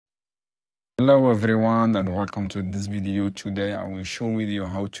Hello everyone and welcome to this video. Today I will show with you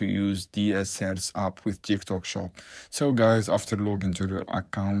how to use DSers app with TikTok Shop. So guys, after logging to your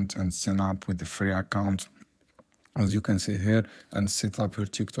account and sign up with the free account, as you can see here, and set up your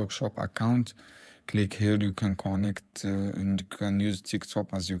TikTok Shop account, click here, you can connect and you can use TikTok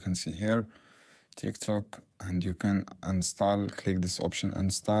as you can see here, TikTok, and you can install, click this option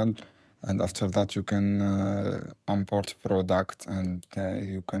install, and after that you can import product, and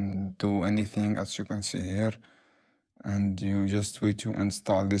you can do anything as you can see here, and you just wait to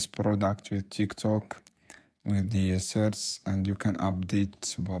install this product with TikTok with the DSers, and you can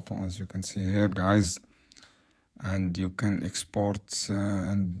update button as you can see here guys, and you can export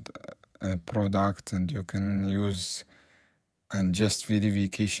and product, and you can use and just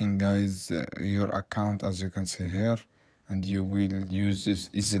verification guys your account as you can see here, and you will use this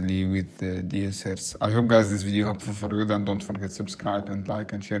easily with the DSers. I hope guys this video helpful for you, and don't forget subscribe and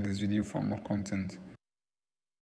like and share this video for more content.